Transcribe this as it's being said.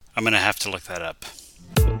I'm going to have to look that up.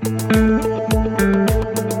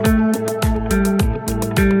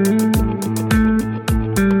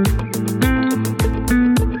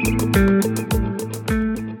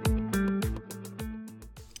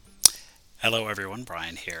 Hello, everyone.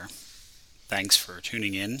 Brian here. Thanks for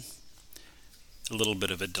tuning in. A little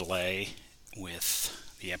bit of a delay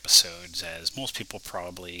with the episodes, as most people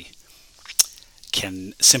probably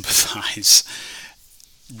can sympathize.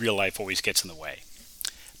 Real life always gets in the way.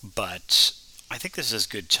 But I think this is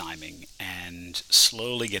good timing and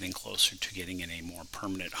slowly getting closer to getting in a more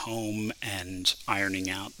permanent home and ironing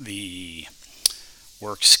out the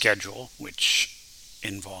work schedule, which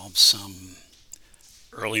involves some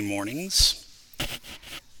early mornings,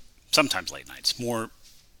 sometimes late nights, more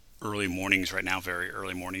early mornings right now, very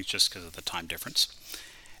early mornings just because of the time difference,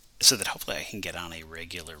 so that hopefully I can get on a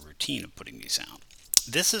regular routine of putting these out.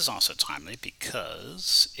 This is also timely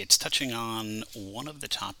because it's touching on one of the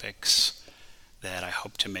topics that I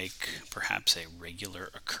hope to make perhaps a regular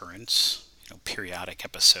occurrence, periodic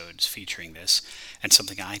episodes featuring this, and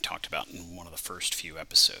something I talked about in one of the first few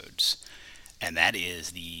episodes. And that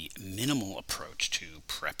is the minimal approach to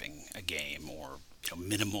prepping a game, or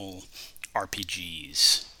minimal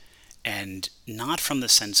RPGs. And not from the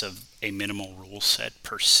sense of a minimal rule set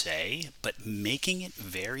per se, but making it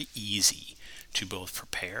very easy to both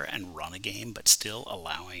prepare and run a game, but still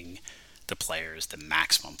allowing the players the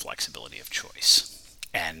maximum flexibility of choice.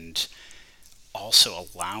 And also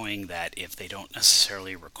allowing that if they don't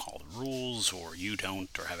necessarily recall the rules, or you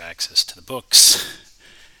don't, or have access to the books,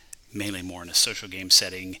 mainly more in a social game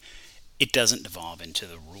setting, it doesn't devolve into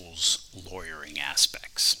the rules lawyering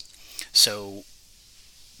aspects. So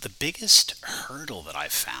the biggest hurdle that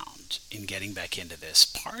I've found in getting back into this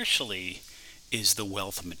partially is the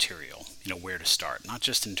wealth of material, where to start, not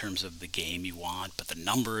just in terms of the game you want, but the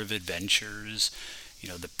number of adventures,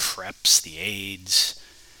 the preps, the aids.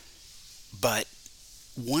 But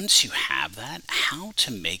once you have that, how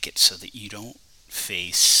to make it so that you don't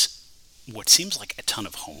face what seems like a ton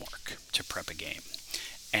of homework to prep a game.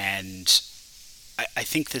 And I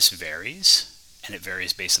think this varies, and it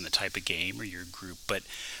varies based on the type of game or your group, but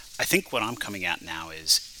I think what I'm coming at now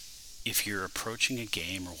is if you're approaching a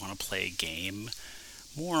game or want to play a game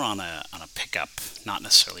more on a pickup, not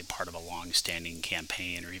necessarily part of a long-standing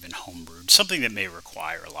campaign or even homebrewed, something that may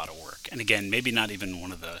require a lot of work. And again, maybe not even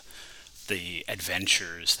one of the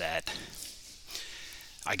adventures that,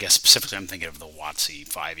 I guess specifically I'm thinking of the WotC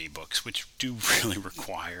 5e books, which do really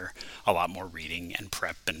require a lot more reading and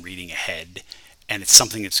prep and reading ahead. And it's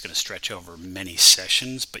something that's going to stretch over many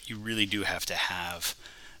sessions, but you really do have to have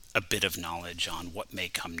a bit of knowledge on what may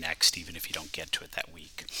come next, even if you don't get to it that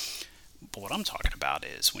week. But what I'm talking about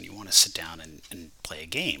is when you want to sit down and play a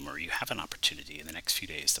game, or you have an opportunity in the next few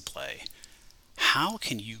days to play, how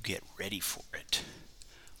can you get ready for it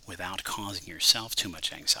without causing yourself too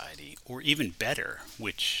much anxiety? Or even better,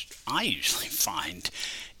 which I usually find,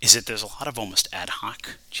 is that there's a lot of almost ad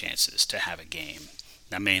hoc chances to have a game.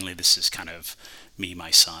 Now, mainly this is kind of me,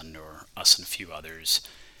 my son, or us and a few others.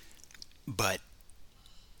 But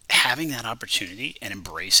having that opportunity and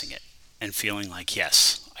embracing it and feeling like,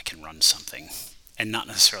 yes, I can run something, and not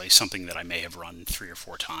necessarily something that I may have run 3 or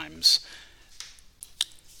 4 times.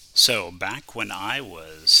 So back when I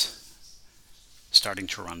was starting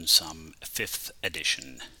to run some 5th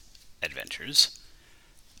edition adventures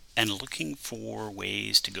and looking for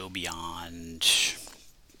ways to go beyond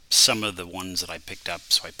some of the ones that I picked up.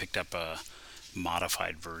 So I picked up a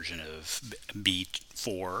modified version of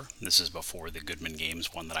B4. This is before the Goodman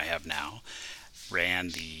Games one that I have now. Ran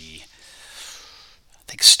the, I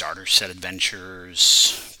think, starter set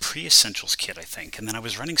adventures, pre-essentials kit, I think. And then I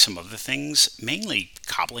was running some other things, mainly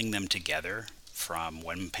cobbling them together from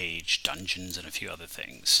one-page dungeons and a few other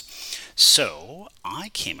things. So I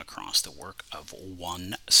came across the work of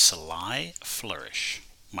one Sly Flourish,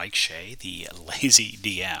 Mike Shea, the lazy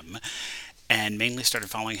DM, and mainly started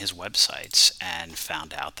following his websites and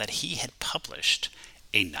found out that he had published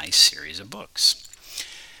a nice series of books.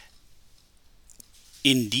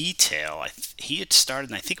 In detail, he had started,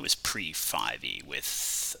 and I think it was pre-5e,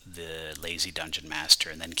 with the Lazy Dungeon Master,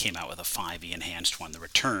 and then came out with a 5e enhanced one, The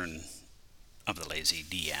Return of the Lazy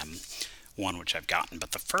DM, one which I've gotten.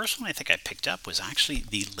 But the first one I think I picked up was actually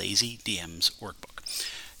the Lazy DM's workbook.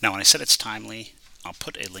 Now, when I said it's timely, I'll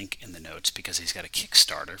put a link in the notes because he's got a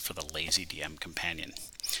Kickstarter for the Lazy DM Companion.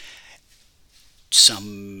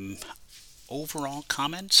 Some overall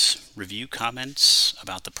comments, review comments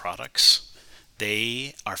about the products.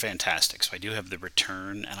 They are fantastic. So I do have the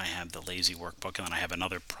Return, and I have the Lazy Workbook, and then I have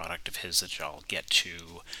another product of his that I'll get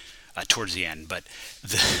to towards the end. But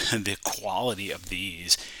the quality of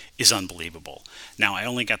these is unbelievable. Now, I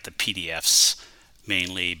only got the PDFs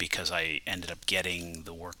mainly because I ended up getting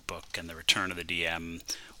the workbook and the Return of the DM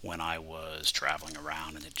when I was traveling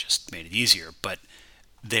around, and it just made it easier. But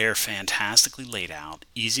they're fantastically laid out,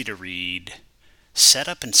 easy to read, set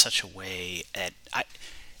up in such a way that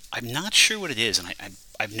I'm not sure what it is, and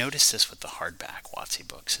I've noticed this with the hardback WotC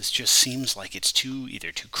books. It just seems like it's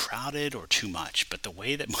either too crowded or too much. But the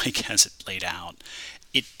way that Mike has it laid out,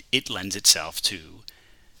 it lends itself to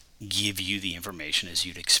give you the information as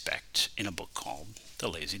you'd expect in a book called The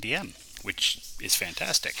Lazy DM, which is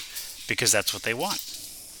fantastic because that's what they want.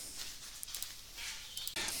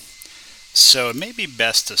 So it may be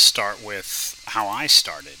best to start with how I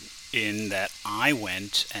started, in that I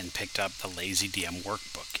went and picked up the Lazy DM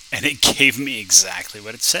workbook, and it gave me exactly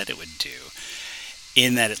what it said it would do,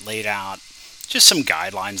 in that it laid out just some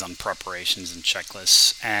guidelines on preparations and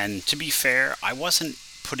checklists. And to be fair, I wasn't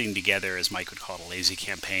putting together, as Mike would call it, a lazy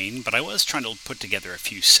campaign, but I was trying to put together a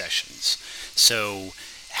few sessions. So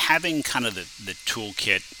having kind of the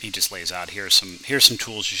toolkit, he just lays out, here's some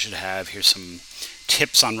tools you should have, here's some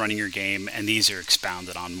tips on running your game, and these are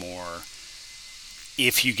expounded on more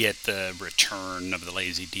if you get the Return of the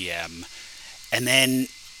Lazy DM. And then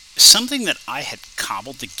something that I had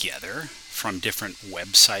cobbled together from different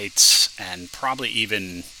websites, and probably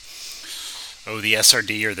even the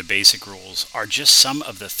SRD or the basic rules, are just some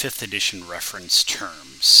of the 5th edition reference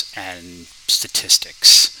terms and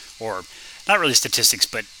statistics, or not really statistics,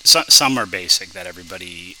 but some are basic that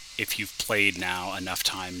everybody, if you've played now enough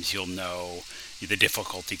times, you'll know the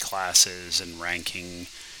difficulty classes and ranking,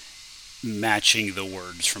 matching the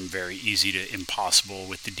words from very easy to impossible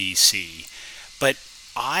with the DC. But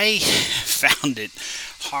I found it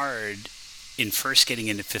hard in first getting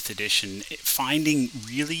into 5th edition, finding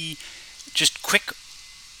really just quick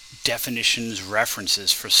definitions,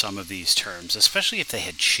 references for some of these terms, especially if they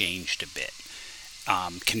had changed a bit.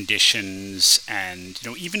 Conditions, and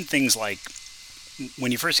even things like,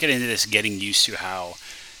 when you first get into this, getting used to how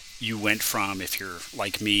you went from, if you're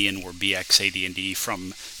like me and were BX AD&D,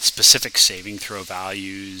 from specific saving throw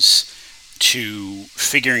values to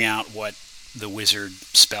figuring out what the wizard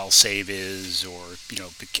spell save is, or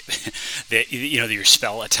your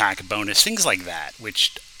spell attack bonus, things like that,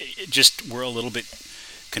 which just were a little bit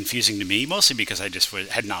confusing to me, mostly because I just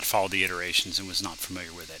had not followed the iterations and was not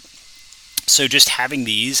familiar with it. So just having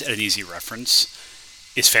these at an easy reference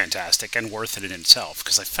is fantastic and worth it in itself,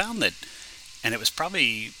 because I found that, and it was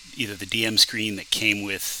probably either the DM screen that came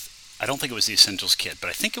with, I don't think it was the Essentials kit, but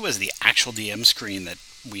I think it was the actual DM screen that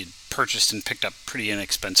we had purchased and picked up pretty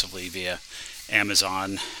inexpensively via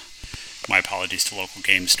Amazon. My apologies to local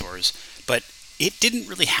game stores. But it didn't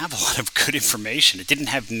really have a lot of good information. It didn't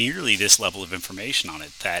have nearly this level of information on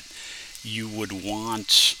it that you would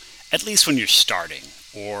want, at least when you're starting,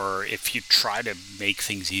 or if you try to make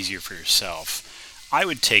things easier for yourself. I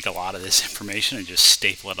would take a lot of this information and just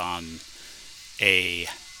staple it on a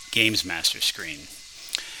Games Master screen.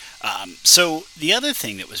 So the other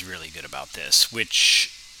thing that was really good about this,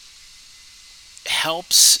 which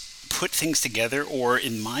helps put things together, or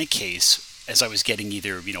in my case, as I was getting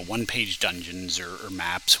either one-page dungeons or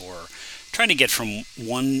maps, or trying to get from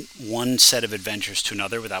one set of adventures to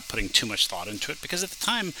another without putting too much thought into it, because at the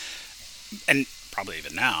time, and probably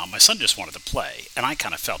even now, my son just wanted to play, and I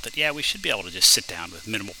kind of felt that, we should be able to just sit down with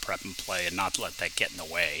minimal prep and play and not let that get in the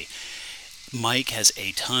way. Mike has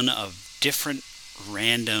a ton of different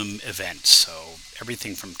random events, so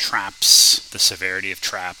everything from traps, the severity of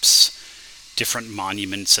traps, different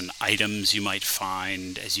monuments and items you might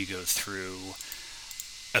find as you go through,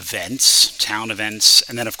 events, town events,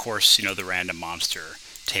 and then of course, the random monster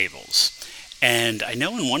tables. And I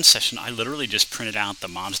know in one session I literally just printed out the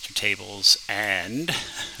monster tables, and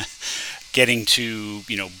getting to,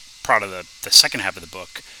 part of the second half of the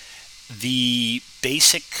book, the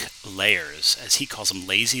basic layers, as he calls them,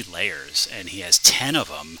 lazy layers, and he has 10 of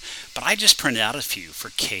them, but I just printed out a few for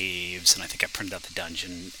caves, and I think I printed out the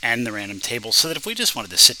dungeon and the random table, so that if we just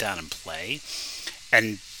wanted to sit down and play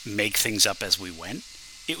and make things up as we went,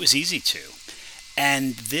 it was easy to.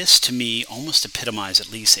 And this, to me, almost epitomized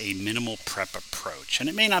at least a minimal prep approach. And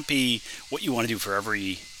it may not be what you want to do for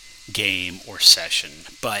every game or session,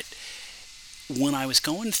 but when I was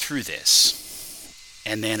going through this,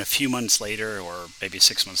 and then a few months later, or maybe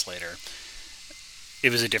 6 months later,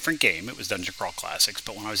 it was a different game. It was Dungeon Crawl Classics.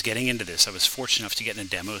 But when I was getting into this, I was fortunate enough to get in a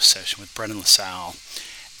demo session with Brendan LaSalle.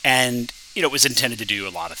 And, it was intended to do a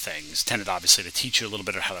lot of things. Intended, obviously, to teach you a little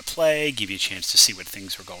bit of how to play, give you a chance to see what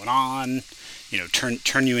things were going on,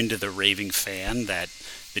 turn you into the raving fan that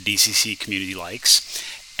the DCC community likes.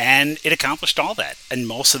 And it accomplished all that. And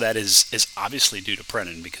most of that is obviously due to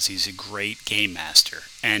Brennan because he's a great game master.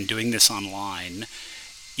 And doing this online,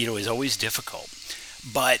 is always difficult.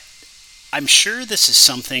 But I'm sure this is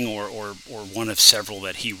something or one of several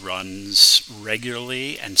that he runs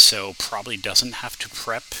regularly and so probably doesn't have to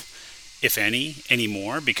prep, if any,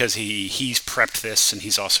 anymore because he's prepped this and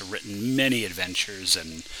he's also written many adventures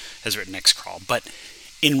and has written X-Crawl. But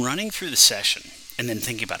in running through the session and then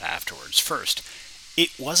thinking about it afterwards, first,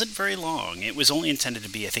 it wasn't very long. It was only intended to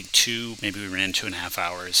be, I think, maybe we ran 2.5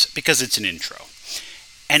 hours because it's an intro.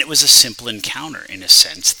 And it was a simple encounter in a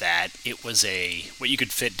sense that it was what you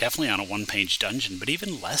could fit definitely on a one-page dungeon, but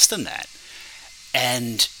even less than that.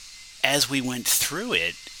 And as we went through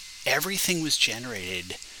it, everything was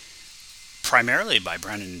generated primarily by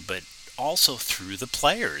Brennan, but also through the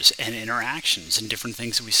players and interactions and different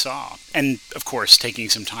things that we saw. And, of course, taking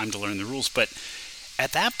some time to learn the rules. But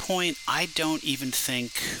at that point, I don't even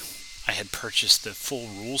think I had purchased the full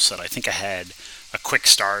rule set. I think I had a quick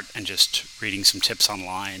start and just reading some tips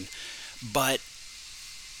online. But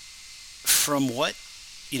from what,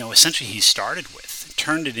 essentially he started with,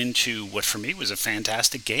 turned it into what for me was a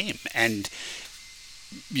fantastic game. And,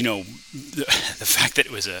 the fact that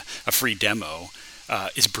it was a free demo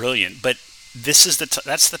is brilliant. But this is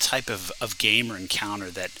that's the type of game or encounter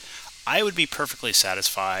that I would be perfectly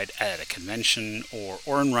satisfied at a convention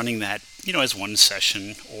or in running that, as one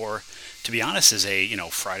session or, to be honest, as a,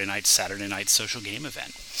 Friday night, Saturday night social game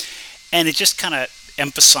event. And it just kind of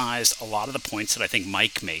emphasized a lot of the points that I think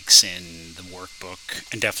Mike makes in the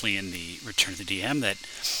workbook and definitely in the Return of the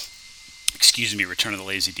Return of the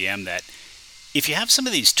Lazy DM, that if you have some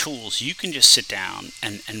of these tools, you can just sit down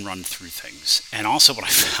and run through things. And also what I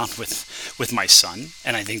found with my son,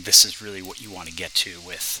 and I think this is really what you want to get to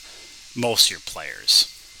with most of your players,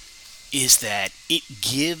 is that it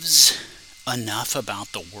gives enough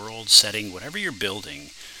about the world setting, whatever you're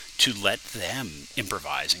building, to let them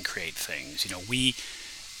improvise and create things. We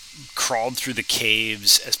crawled through the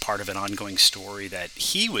caves as part of an ongoing story that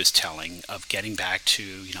he was telling of getting back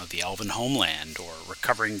to, the Elven homeland or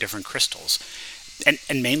recovering different crystals.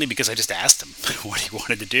 And mainly because I just asked him what he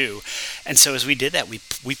wanted to do. And so as we did that, we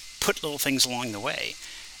put little things along the way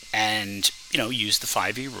and, used the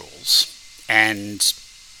 5e rules and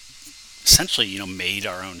essentially, made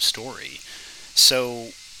our own story. So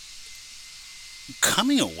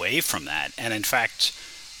coming away from that, and in fact,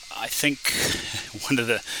 I think one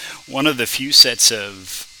of the few sets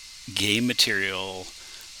of game material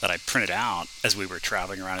that I printed out as we were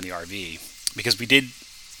traveling around in the RV, because we did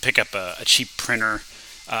pick up a cheap printer,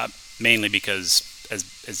 mainly because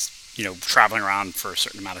as traveling around for a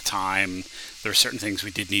certain amount of time, there are certain things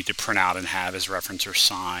we did need to print out and have as reference or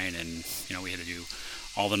sign, and we had to do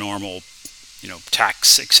all the normal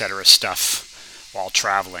tax, etc. stuff while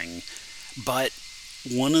traveling. But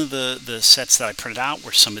one of the sets that I printed out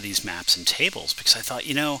were some of these maps and tables, because I thought,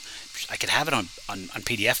 I could have it on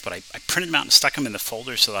PDF, but I printed them out and stuck them in the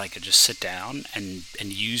folder so that I could just sit down and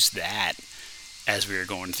use that as we were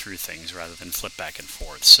going through things rather than flip back and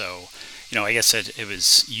forth. So, I guess it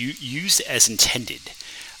was used as intended.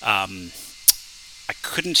 I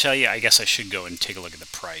couldn't tell you, I guess I should go and take a look at the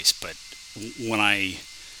price, but when I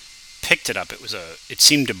picked it up, it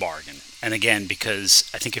seemed a bargain. And again, because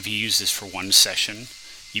I think if you use this for one session,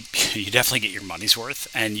 you definitely get your money's worth,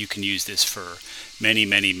 and you can use this for many,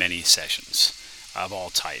 many, many sessions of all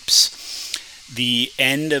types. The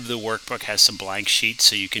end of the workbook has some blank sheets,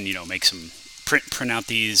 so you can make some print out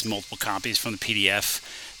these multiple copies from the PDF.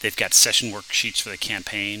 They've got session worksheets for the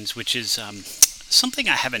campaigns, which is something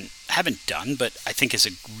I haven't done, but I think is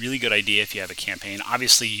a really good idea if you have a campaign.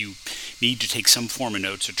 Obviously, you need to take some form of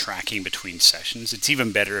notes or tracking between sessions. It's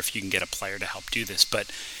even better if you can get a player to help do this,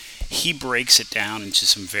 but he breaks it down into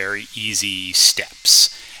some very easy steps,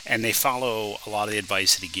 and they follow a lot of the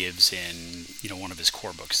advice that he gives in one of his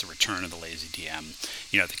core books, The Return of the Lazy DM.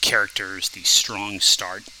 The characters, the strong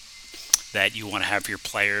start that you want to have for your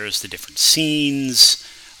players, the different scenes,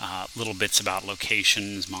 little bits about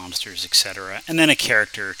locations, monsters, etc., and then a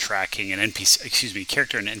character tracking and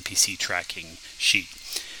NPC tracking sheet.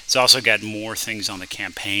 It's also got more things on the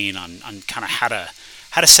campaign on kind of how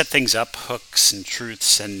to set things up, hooks and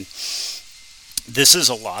truths, and this is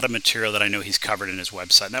a lot of material that I know he's covered in his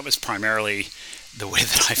website. And that was primarily the way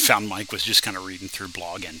that I found Mike, was just kind of reading through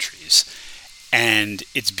blog entries, and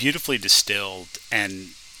it's beautifully distilled, and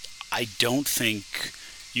I don't think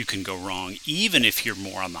you can go wrong, even if you're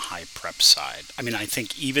more on the high prep side. I mean, I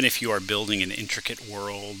think even if you are building an intricate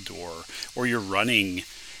world or you're running,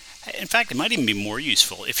 in fact, it might even be more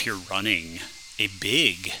useful if you're running a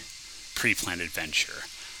big pre-planned adventure.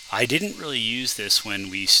 I didn't really use this when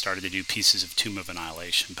we started to do pieces of Tomb of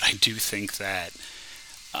Annihilation, but I do think that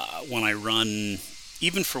when I run,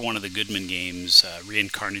 even for one of the Goodman games,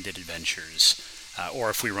 Reincarnated Adventures, or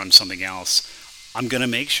if we run something else, I'm going to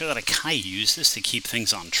make sure that I kind of use this to keep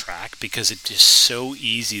things on track because it's just so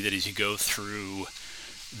easy that as you go through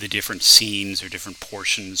the different scenes or different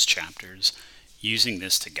portions, chapters, using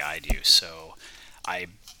this to guide you. So I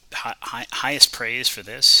highest praise for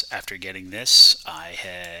this. After getting this, I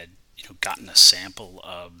had gotten a sample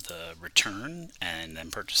of the return and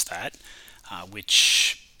then purchased that,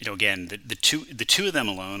 which again the two of them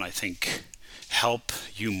alone I think help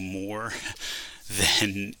you more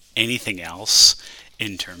than anything else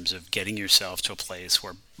in terms of getting yourself to a place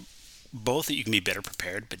where both that you can be better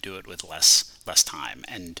prepared but do it with less time.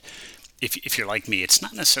 And if you're like me, it's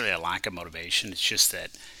not necessarily a lack of motivation, it's just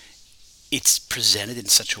that it's presented in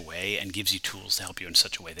such a way and gives you tools to help you in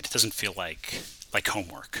such a way that it doesn't feel like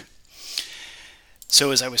homework.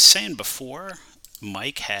 So as I was saying before,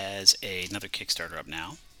 Mike has another Kickstarter up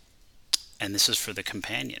now, and this is for the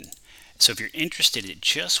companion. So if you're interested, it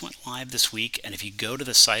just went live this week, and if you go to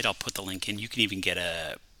the site, I'll put the link in, you can even get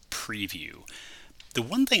a preview. The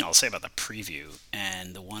one thing I'll say about the preview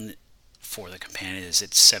and the one for the companion is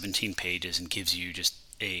it's 17 pages and gives you just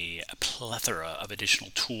a plethora of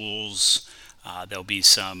additional tools. There'll be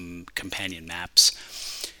some companion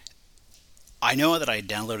maps. I know that I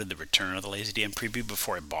downloaded the Return of the Lazy DM preview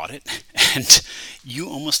before I bought it, and you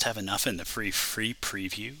almost have enough in the free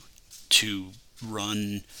preview to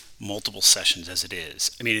run multiple sessions as it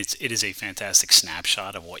is. I mean, it is a fantastic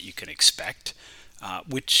snapshot of what you can expect,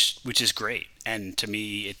 which is great. And to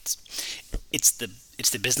me, it's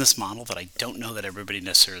the business model that I don't know that everybody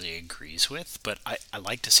necessarily agrees with, but I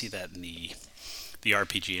like to see that in the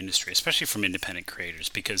RPG industry, especially from independent creators,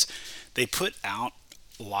 because they put out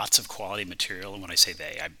lots of quality material. And when I say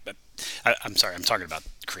they, I'm sorry, I'm talking about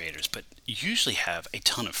creators, but usually have a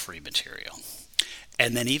ton of free material.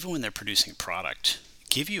 And then even when they're producing a product,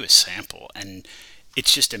 give you a sample. And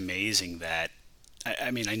it's just amazing that,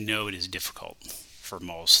 I mean, I know it is difficult for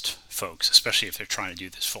most folks, especially if they're trying to do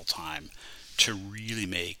this full time, to really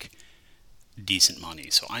make decent money.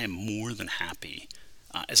 So I am more than happy,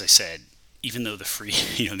 as I said, even though the free,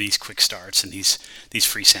 these quick starts and these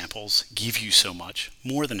free samples give you so much,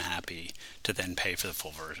 more than happy to then pay for the full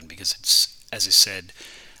version, because it's, as I said,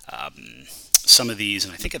 some of these,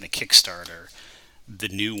 and I think in the Kickstarter, the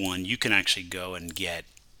new one, you can actually go and get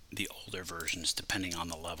the older versions depending on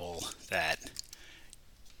the level that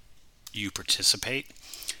you participate.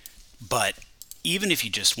 But even if you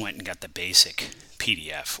just went and got the basic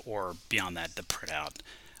PDF or beyond that, the printout,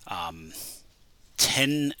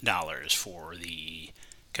 $10 for the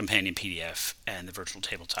companion PDF and the virtual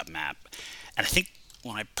tabletop map. And I think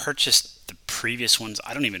when I purchased the previous ones,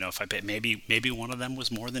 I don't even know if I paid, maybe one of them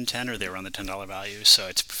was more than 10 or they were on the $10 value. So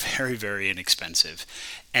it's very, very inexpensive.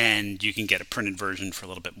 And you can get a printed version for a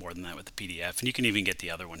little bit more than that with the PDF. And you can even get the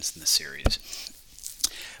other ones in the series.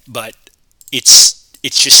 But it's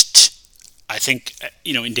just, I think,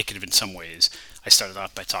 indicative in some ways. I started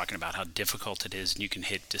off by talking about how difficult it is, and you can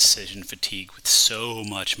hit decision fatigue with so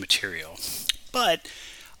much material. But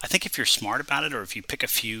I think if you're smart about it, or if you pick a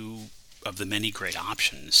few of the many great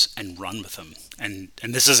options and run with them, and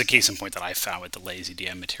this is a case in point that I found with the Lazy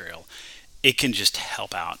DM material, it can just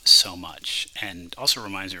help out so much. And also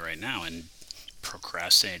reminds me right now, in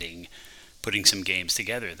procrastinating putting some games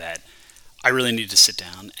together, that I really need to sit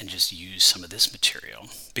down and just use some of this material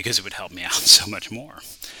because it would help me out so much more.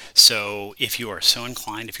 So if you are so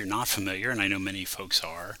inclined, if you're not familiar, and I know many folks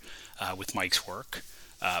are, with Mike's work,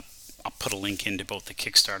 I'll put a link into both the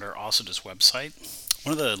Kickstarter, also his website.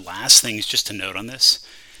 One of the last things just to note on this,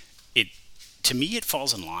 to me it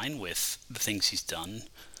falls in line with the things he's done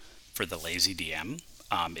for the Lazy DM.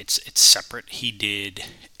 It's separate. He did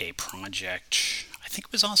a project, I think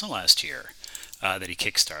it was also last year, that he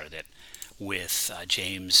kickstarted it with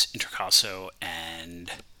James Introcaso,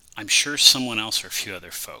 and I'm sure someone else or a few other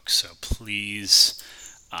folks. So please,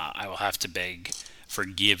 I will have to beg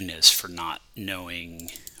forgiveness for not knowing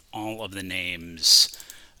all of the names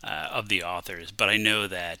of the authors, but I know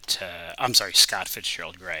that, Scott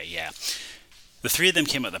Fitzgerald Gray, yeah. The three of them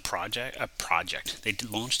came up with a project. They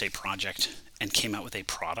launched a project and came out with a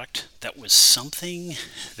product that was something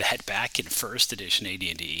that back in first edition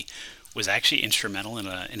AD&D was actually instrumental in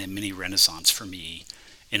a mini renaissance for me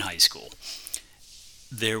in high school.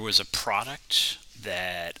 There was a product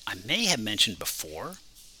that I may have mentioned before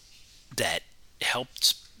that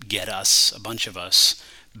helped get us, a bunch of us,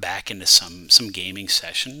 back into some gaming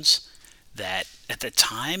sessions that at the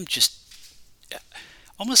time just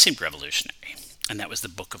almost seemed revolutionary. and that was the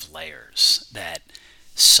Book of Layers. That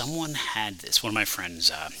someone had this. One of my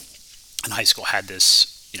friends in high school had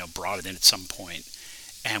this, brought it in at some point,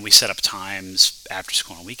 and we set up times after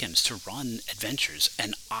school on weekends to run adventures.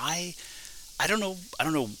 And I don't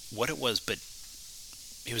know what it was, but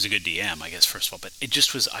he was a good DM, I guess, first of all. But it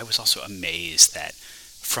just was. I was also amazed that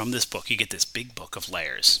from this book you get this big book of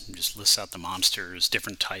layers. It just lists out the monsters,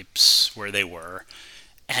 different types, where they were,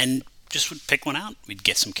 and just would pick one out. We'd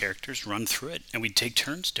get some characters, run through it, and we'd take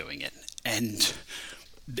turns doing it. And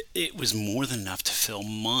it was more than enough to fill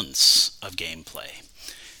months of gameplay.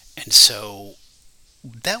 And so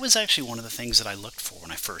that was actually one of the things that I looked for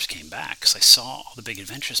when I first came back, because I saw all the big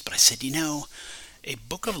adventures, but I said, a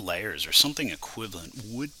book of layers or something equivalent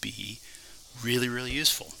would be really, really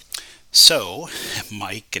useful. So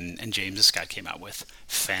Mike and James and Scott came out with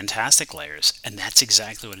Fantastic Layers, and that's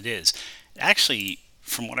exactly what it is. Actually,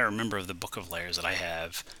 from what I remember of the book of layers that I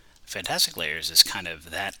have, Fantastic Layers is kind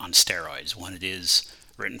of that on steroids when it is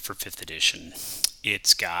written for 5th edition.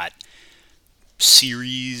 It's got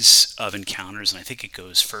series of encounters, and I think it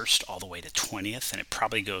goes first all the way to 20th, and it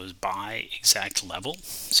probably goes by exact level.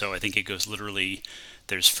 So I think it goes literally,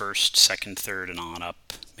 there's first, second, third, and on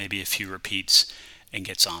up, maybe a few repeats, and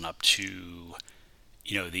gets on up to,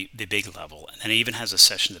 the big level. And then it even has a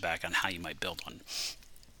session in the back on how you might build one.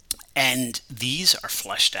 And these are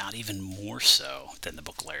fleshed out even more so than the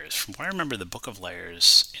book layers. From what I remember, the book of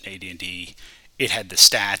layers in AD&D, it had the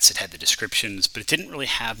stats, it had the descriptions, but it didn't really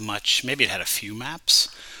have much. Maybe it had a few maps,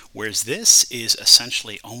 whereas this is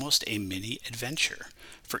essentially almost a mini adventure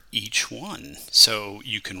for each one. So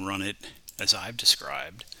you can run it, as I've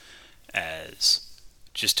described, as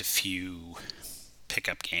just a few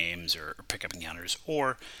pickup games or pickup encounters,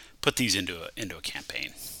 or put these into a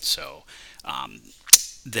campaign. So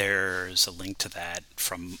there's a link to that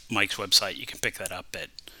from Mike's website. You can pick that up at,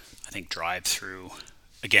 I think, Drive Through.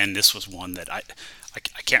 Again, this was one that I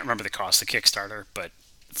can't remember the cost of Kickstarter, but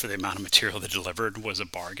for the amount of material they delivered was a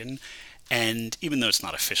bargain. And even though it's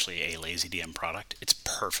not officially a LazyDM product, it's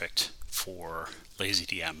perfect for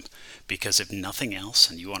LazyDM, because if nothing else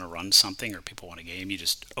and you want to run something or people want a game, you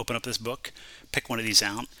just open up this book, pick one of these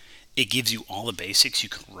out. It gives you all the basics. You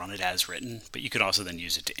can run it as written, but you could also then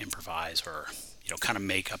use it to improvise or kind of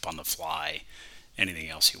make up on the fly anything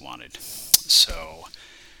else you wanted. So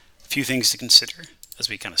a few things to consider as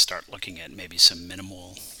we kind of start looking at maybe some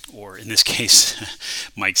minimal, or in this case,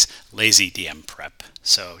 Mike's LazyDM prep.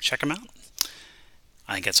 So check them out.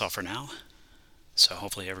 I think that's all for now. So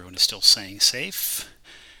hopefully everyone is still staying safe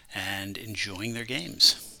and enjoying their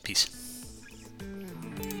games. Peace.